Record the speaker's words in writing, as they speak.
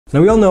Now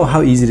we all know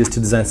how easy it is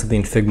to design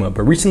something in Figma,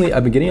 but recently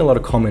I've been getting a lot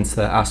of comments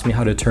that ask me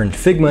how to turn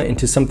Figma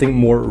into something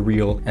more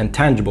real and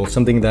tangible,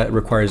 something that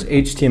requires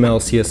HTML,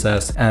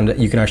 CSS, and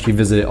you can actually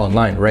visit it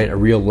online, right? A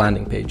real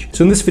landing page.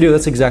 So in this video,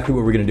 that's exactly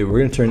what we're gonna do. We're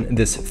gonna turn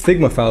this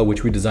Figma file,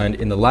 which we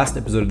designed in the last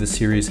episode of this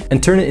series,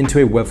 and turn it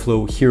into a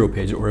Webflow hero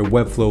page or a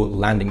Webflow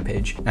landing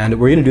page. And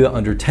we're gonna do that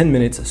under 10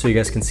 minutes so you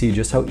guys can see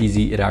just how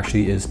easy it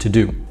actually is to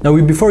do. Now,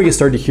 before we get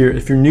started here,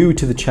 if you're new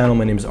to the channel,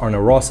 my name is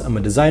Arnaud Ross. I'm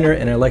a designer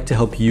and I like to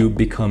help you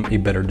become a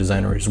better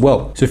designer as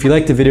well. So if you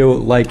like the video,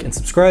 like and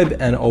subscribe,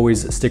 and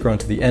always stick around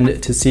to the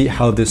end to see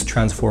how this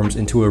transforms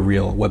into a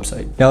real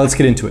website. Now let's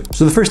get into it.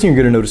 So the first thing you're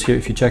gonna notice here,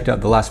 if you checked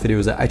out the last video,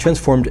 is that I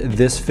transformed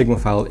this Figma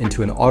file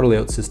into an auto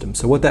layout system.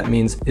 So what that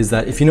means is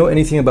that if you know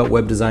anything about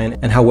web design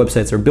and how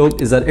websites are built,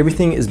 is that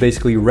everything is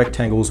basically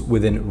rectangles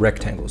within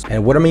rectangles.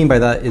 And what I mean by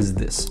that is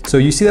this. So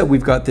you see that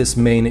we've got this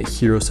main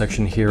hero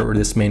section here, or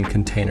this main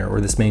container, or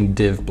this main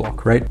div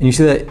block, right? And you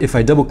see that if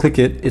I double click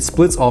it, it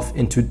splits off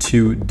into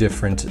two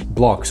different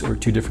blocks or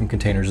two different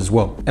containers as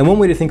well. And one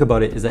way to think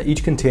about it is that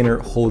each container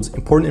holds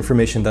important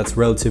information that's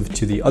relative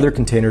to the other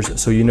containers,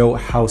 so you know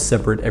how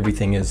separate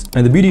everything is.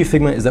 And the beauty of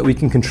Figma is that we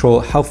can control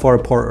how far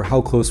apart or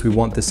how close we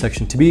want this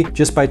section to be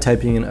just by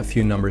typing in a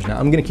few numbers. Now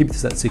I'm gonna keep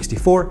this at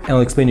 64 and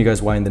I'll explain to you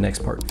guys why in the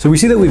next part. So we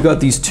see that we've got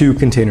these two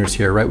containers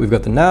here, right? We've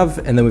got the nav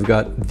and then we've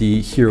got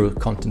the hero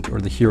content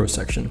or the hero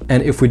section.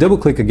 And if we double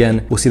click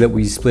again, we'll see that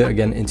we split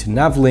again into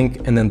nav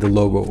link and then the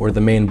logo or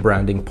the main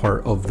branding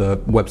part of the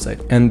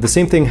website. And the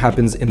same thing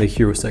happens in the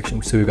hero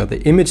section. So we've got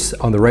the image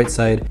on the right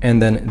side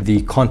and then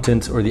the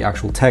content or the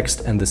actual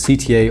text and the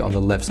CTA on the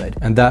left side.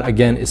 And that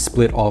again is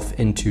split off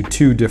into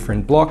two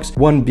different blocks,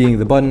 one being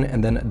the button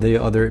and then the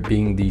other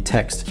being the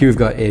text. Here we've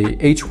got a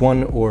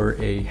H1 or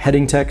a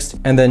heading text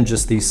and then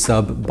just the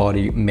sub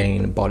body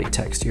main body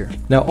text here.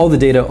 Now all the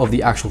data of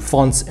the actual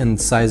fonts and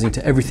sizing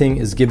to everything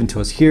is given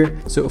to us here.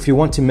 So if you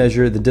want to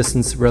measure the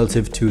distance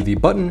relative to the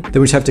button,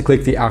 then we just have to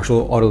click the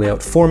actual auto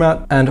layout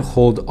format and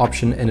hold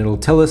Option, and it'll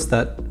tell us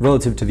that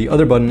relative to the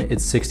other button,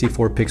 it's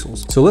 64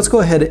 pixels. So let's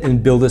go ahead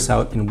and build this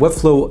out in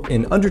Webflow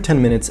in under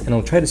 10 minutes, and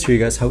I'll try to show you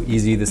guys how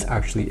easy this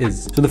actually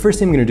is. So the first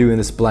thing I'm gonna do in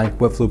this blank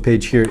Webflow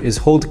page here is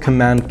hold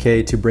Command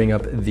K to bring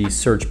up the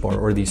search bar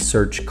or the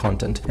search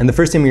content. And the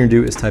first thing I'm gonna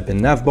do is type in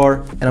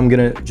navbar, and I'm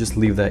gonna just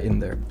leave that in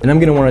there. And I'm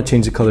gonna wanna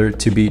change the color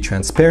to be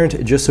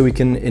transparent just so we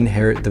can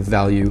inherit the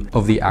value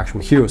of the actual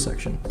hero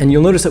section. And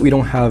you'll notice that we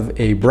don't have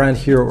a brand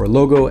here or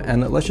logo,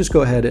 and let's just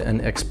go ahead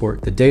and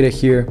export the data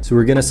here. So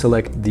we're gonna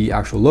select the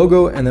actual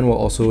logo, and then we'll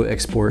also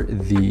export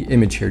the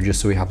image here just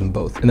so we have them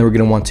both. And then we're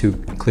gonna want to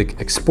click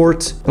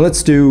export, and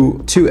let's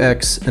do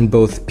 2x and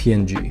both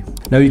PNG.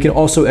 Now you can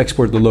also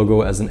export the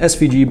logo as an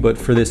SVG, but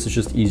for this it's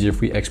just easier if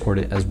we export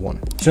it as one.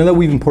 So now that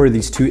we've imported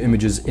these two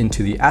images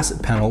into the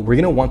asset panel, we're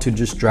gonna want to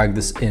just drag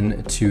this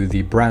into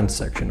the brand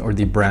section or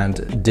the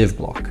brand div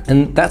block.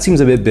 And that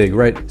seems a bit big,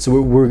 right? So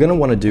what we're gonna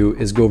wanna do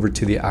is go over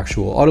to the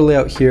actual auto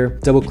layout here,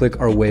 double click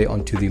our way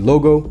onto the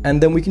logo,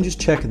 and then we can just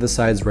check the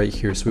size right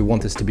here. So we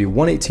want this to be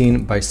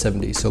 118 by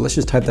 70. So let's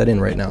just type that in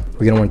right now.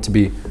 We're gonna want it to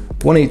be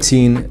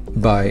 118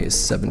 by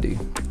 70.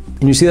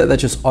 And you see that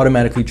just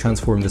automatically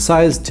transformed the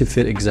size to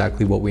fit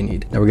exactly what we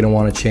need. Now we're gonna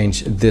wanna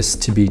change this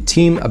to be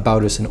team,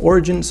 about us, and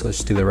origin. So let's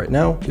just do that right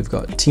now. We've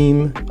got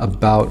team,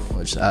 about,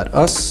 let's add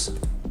us,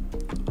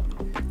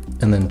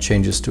 and then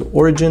change this to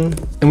origin.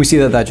 And we see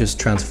that just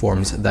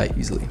transforms that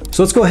easily.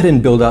 So let's go ahead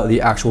and build out the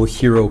actual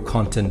hero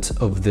content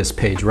of this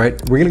page, right?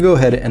 We're gonna go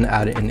ahead and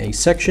add in a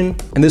section,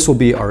 and this will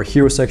be our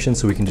hero section.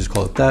 So we can just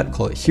call it that,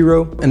 call it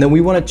hero. And then we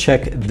wanna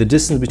check the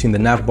distance between the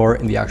nav bar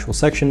and the actual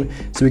section.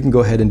 So we can go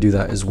ahead and do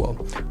that as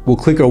well. We'll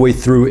click our way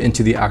through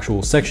into the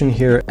actual section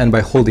here. And by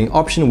holding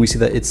Option, we see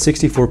that it's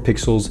 64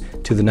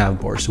 pixels to the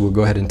nav bar. So we'll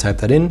go ahead and type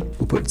that in.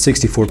 We'll put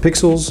 64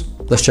 pixels.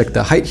 Let's check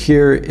the height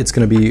here. It's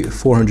gonna be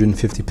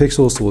 450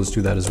 pixels, so we'll just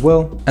do that as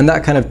well. And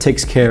that kind of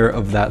takes care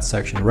of that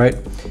section, right?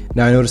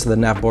 Now I noticed that the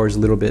nav bar is a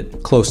little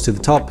bit close to the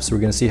top, so we're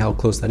gonna see how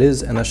close that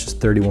is, and that's just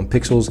 31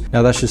 pixels.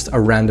 Now that's just a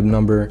random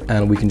number,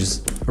 and we can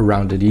just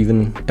round it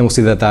even, and we'll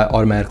see that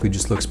automatically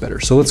just looks better.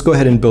 So let's go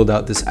ahead and build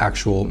out this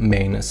actual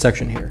main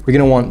section here. We're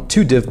gonna want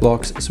two div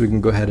blocks, so we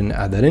can go ahead and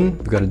add that in.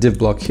 We've got a div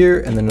block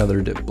here, and then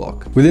another div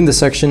block. Within the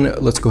section,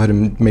 let's go ahead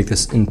and make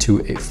this into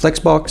a flex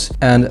box,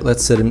 and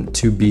let's set them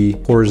to be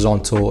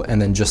horizontal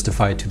and then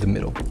justify to the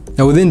middle.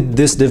 Now within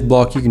this div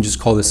block, you can just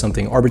call this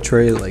something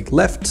arbitrary like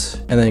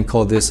left, and then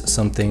call this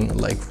something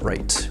like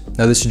right.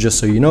 Now this is just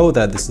so you know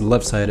that this is the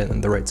left side and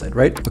then the right side,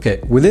 right?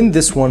 Okay, within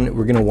this one,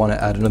 we're gonna wanna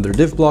add another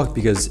div block,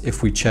 because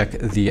if we check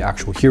the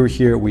actual hero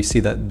here, we see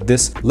that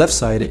this left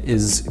side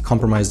is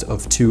comprised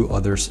of two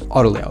other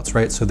auto layouts,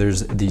 right? So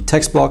there's the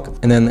text block,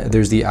 and then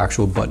there's the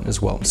actual button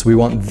as well. So we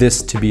want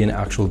this to be an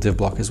actual div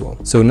block as well.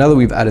 So now that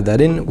we've added that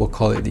in, we'll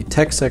call it the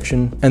text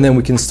section, and then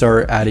we can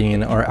start adding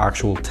in our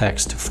actual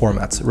text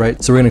formats,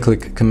 right? So we're gonna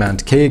click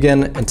Command K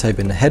again and type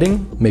in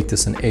heading, make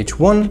this an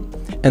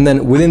H1, And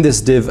then within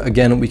this div,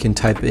 again, we can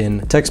type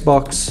in text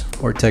box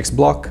or text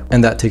block,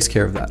 and that takes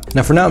care of that.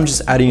 Now for now, I'm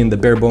just adding in the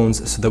bare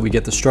bones so that we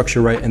get the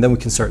structure right, and then we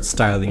can start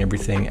styling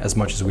everything as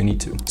much as we need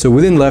to. So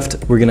within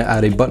left, we're gonna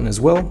add a button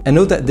as well. And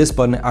note that this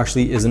button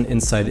actually isn't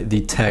inside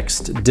the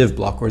text div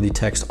block or the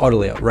text auto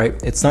layout,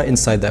 right? It's not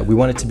inside that. We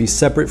want it to be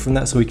separate from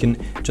that so we can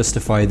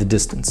justify the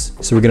distance.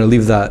 So we're gonna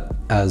leave that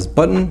as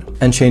button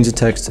and change the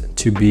text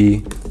to be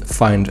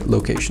find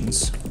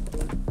locations.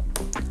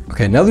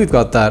 Okay, now that we've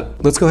got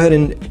that, let's go ahead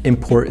and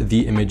import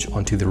the image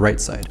onto the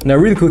right side. Now,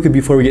 really quickly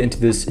before we get into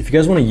this, if you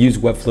guys want to use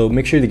Webflow,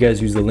 make sure you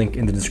guys use the link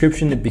in the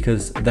description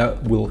because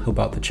that will help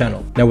out the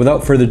channel. Now,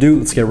 without further ado,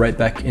 let's get right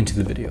back into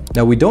the video.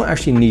 Now, we don't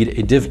actually need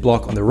a div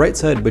block on the right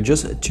side, but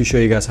just to show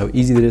you guys how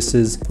easy this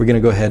is, we're going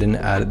to go ahead and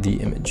add the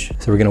image.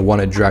 So we're going to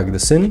want to drag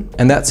this in,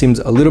 and that seems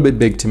a little bit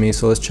big to me.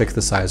 So let's check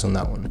the size on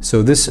that one.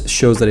 So this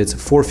shows that it's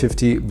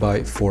 450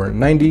 by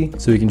 490.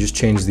 So we can just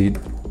change the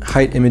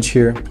height image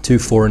here to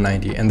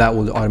 490, and that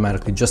will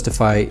automatically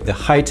justify the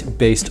height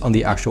based on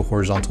the actual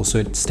horizontal, so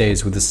it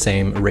stays with the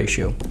same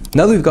ratio.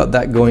 Now that we've got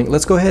that going,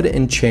 let's go ahead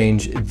and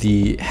change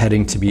the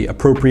heading to be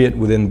appropriate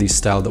within the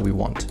style that we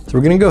want. So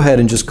we're going to go ahead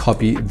and just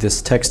copy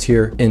this text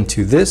here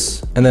into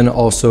this, and then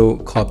also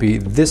copy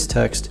this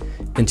text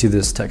into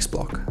this text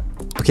block.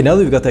 Okay, now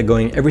that we've got that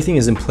going, everything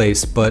is in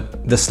place,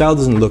 but the style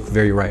doesn't look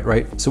very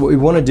right? So what we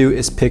want to do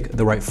is pick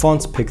the right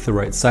fonts, pick the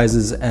right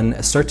sizes,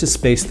 and start to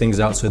space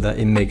things out so that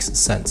it makes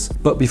sense.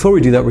 But before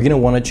we do that, we're going to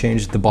want to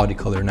change the body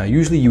color. Now,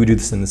 usually you would do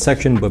this in the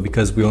section, but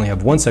because we only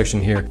have one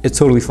section here, it's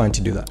totally fine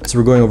to do that. So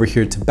we're going over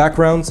here to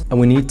backgrounds, and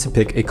we need to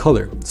pick a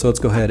color. So let's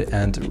go ahead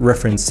and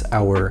reference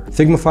our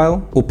Figma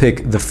file. We'll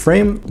pick the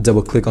frame,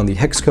 double click on the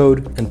hex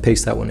code, and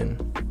paste that one in.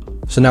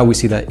 So now we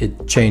see that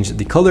it changed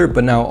the color,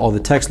 but now all the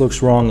text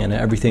looks wrong and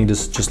everything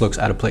just looks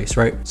out of place,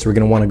 right? So we're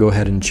gonna wanna go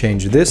ahead and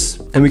change this,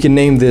 and we can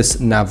name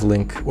this nav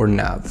link or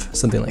nav,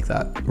 something like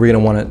that. We're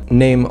gonna wanna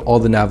name all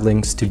the nav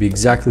links to be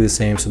exactly the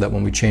same so that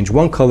when we change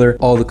one color,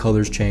 all the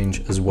colors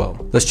change as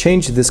well. Let's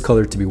change this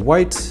color to be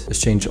white.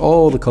 Let's change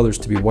all the colors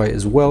to be white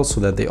as well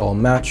so that they all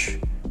match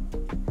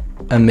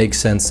and make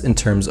sense in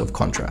terms of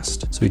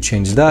contrast. So we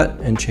change that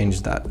and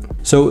change that.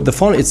 So the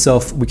font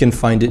itself, we can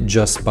find it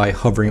just by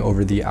hovering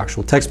over the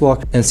actual text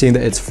block and seeing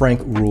that it's Frank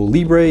Rule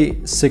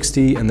Libre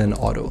 60 and then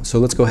auto. So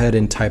let's go ahead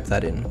and type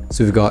that in.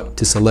 So we've got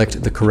to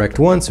select the correct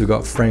one. So we've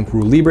got Frank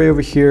Rule Libre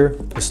over here.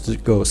 Let's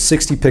go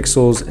 60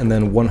 pixels and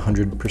then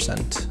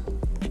 100%.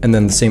 And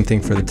then the same thing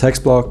for the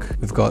text block.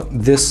 We've got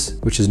this,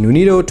 which is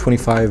Nunito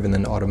 25 and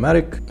then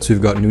automatic. So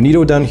we've got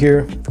Nunito down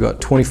here. We've got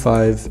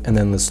 25 and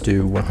then let's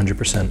do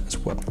 100% as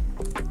well.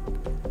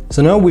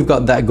 So now we've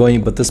got that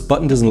going, but this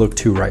button doesn't look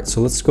too right. So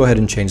let's go ahead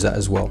and change that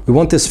as well. We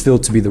want this fill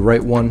to be the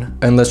right one.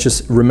 And let's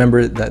just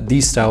remember that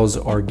these styles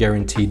are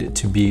guaranteed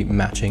to be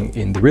matching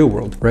in the real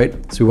world, right?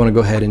 So we want to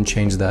go ahead and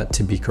change that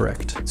to be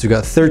correct. So we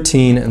got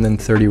 13 and then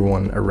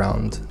 31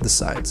 around the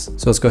sides.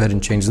 So let's go ahead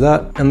and change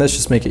that. And let's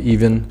just make it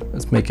even.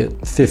 Let's make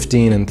it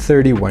 15 and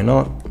 30, why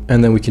not?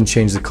 And then we can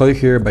change the color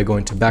here by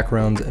going to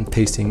background and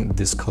pasting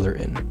this color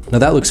in. Now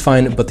that looks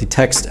fine, but the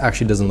text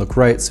actually doesn't look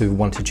right. So we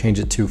want to change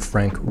it to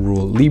Frank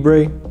Rule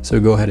Libre. So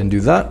go ahead and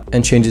do that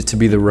and change it to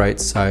be the right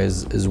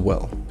size as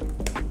well.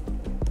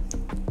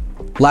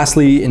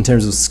 Lastly, in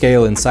terms of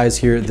scale and size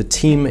here, the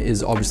team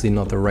is obviously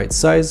not the right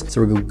size.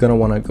 So we're gonna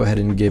wanna go ahead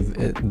and give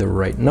it the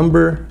right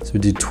number. So we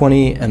do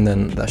 20 and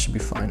then that should be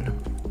fine.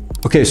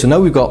 Okay, so now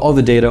we've got all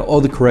the data,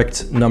 all the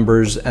correct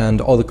numbers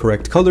and all the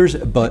correct colors,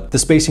 but the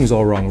spacing is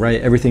all wrong,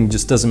 right? Everything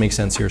just doesn't make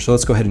sense here. So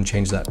let's go ahead and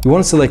change that. We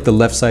want to select the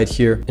left side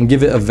here and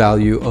give it a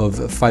value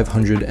of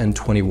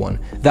 521.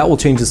 That will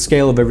change the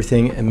scale of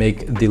everything and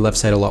make the left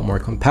side a lot more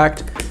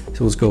compact.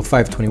 So let's go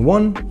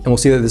 521 and we'll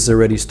see that this is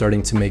already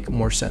starting to make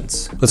more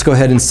sense. Let's go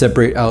ahead and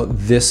separate out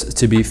this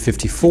to be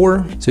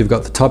 54. So we've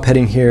got the top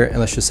heading here and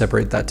let's just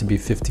separate that to be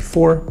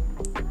 54.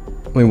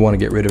 We want to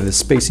get rid of the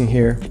spacing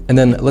here. And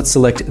then let's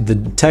select the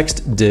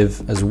text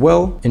div as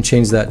well and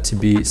change that to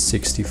be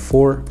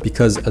 64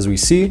 because as we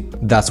see,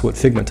 that's what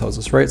Figma tells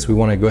us, right? So we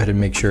want to go ahead and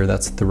make sure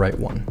that's the right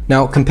one.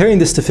 Now, comparing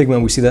this to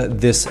Figma, we see that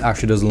this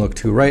actually doesn't look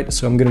too right.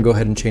 So I'm going to go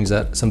ahead and change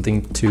that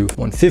something to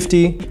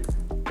 150.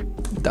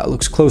 That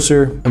looks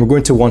closer. And we're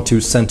going to want to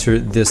center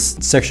this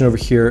section over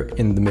here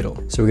in the middle.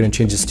 So we're going to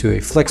change this to a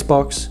flex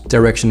box,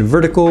 direction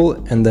vertical,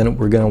 and then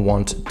we're going to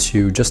want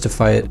to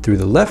justify it through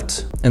the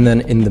left and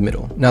then in the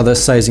middle. Now the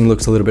sizing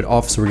looks a little bit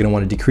off, so we're going to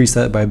want to decrease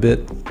that by a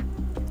bit.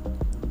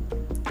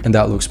 And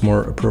that looks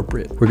more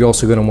appropriate. We're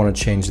also going to want to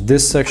change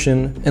this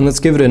section and let's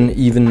give it an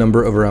even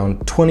number of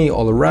around 20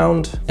 all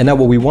around. And now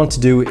what we want to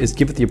do is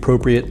give it the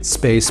appropriate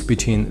space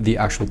between the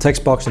actual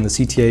text box and the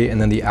CTA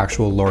and then the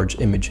actual large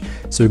image.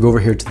 So we go over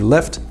here to the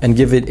left and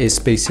give it a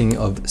spacing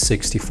of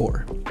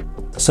 64.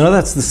 So now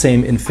that's the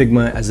same in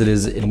Figma as it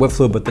is in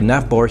Webflow, but the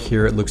nav bar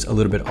here looks a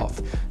little bit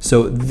off.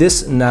 So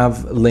this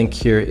nav link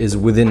here is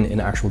within an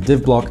actual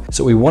div block.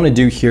 So what we want to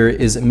do here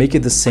is make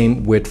it the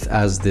same width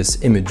as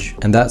this image,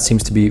 and that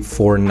seems to be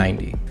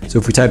 490. So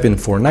if we type in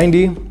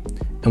 490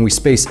 and we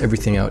space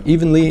everything out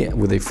evenly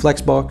with a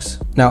flex box,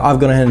 Now I've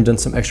gone ahead and done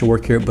some extra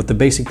work here, but the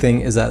basic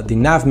thing is that the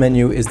nav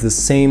menu is the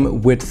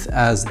same width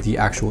as the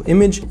actual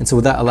image. And so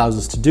what that allows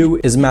us to do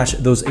is match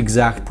those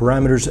exact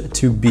parameters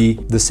to be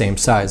the same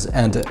size.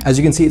 And as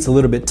you can see, it's a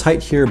little bit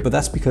tight here, but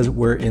that's because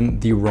we're in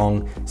the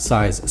wrong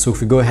size. So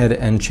if we go ahead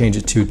and change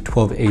it to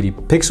 1280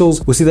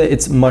 pixels, we'll see that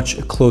it's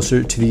much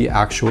closer to the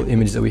actual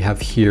image that we have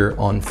here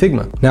on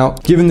Figma. Now,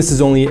 given this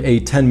is only a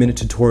 10-minute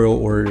tutorial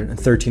or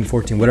 13,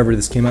 14, whatever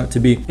this came out to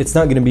be, it's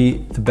not gonna be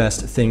the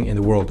best thing in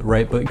the world,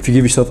 right? But if you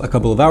give yourself a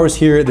couple of hours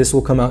here, this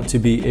will come out to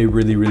be a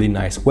really, really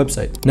nice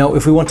website. Now,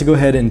 if we want to go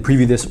ahead and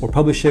preview this or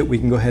publish it, we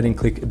can go ahead and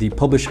click the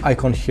publish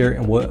icon here.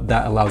 And what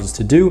that allows us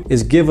to do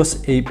is give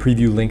us a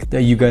preview link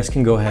that you guys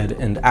can go ahead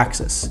and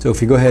access. So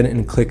if you go ahead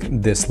and click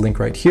this link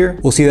right here,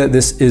 we'll see that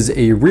this is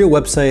a real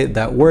website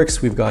that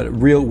works. We've got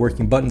real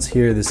working buttons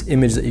here, this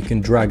image that you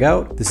can drag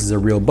out. This is a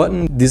real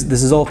button.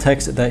 This is all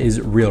text that is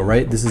real,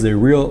 right? This is a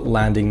real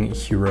landing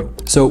hero.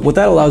 So what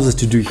that allows us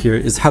to do here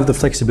is have the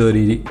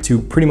flexibility to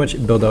pretty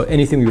much build out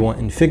anything we want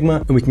in Figma,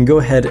 and we can go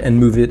ahead and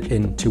move it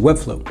into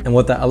Webflow. And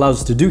what that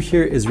allows us to do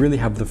here is really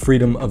have the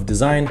freedom of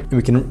design, and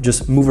we can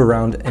just move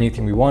around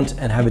anything we want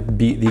and have it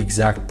be the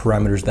exact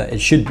parameters that it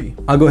should be.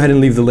 I'll go ahead and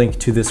leave the link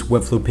to this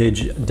Webflow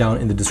page down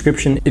in the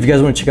description. If you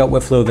guys want to check out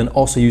Webflow, then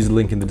also use the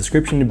link in the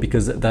description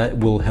because that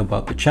will help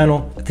out the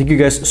channel. Thank you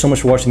guys so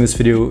much for watching this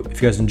video.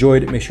 If you guys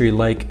enjoyed, make sure you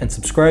like and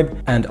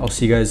subscribe, and I'll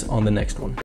see you guys on the next one.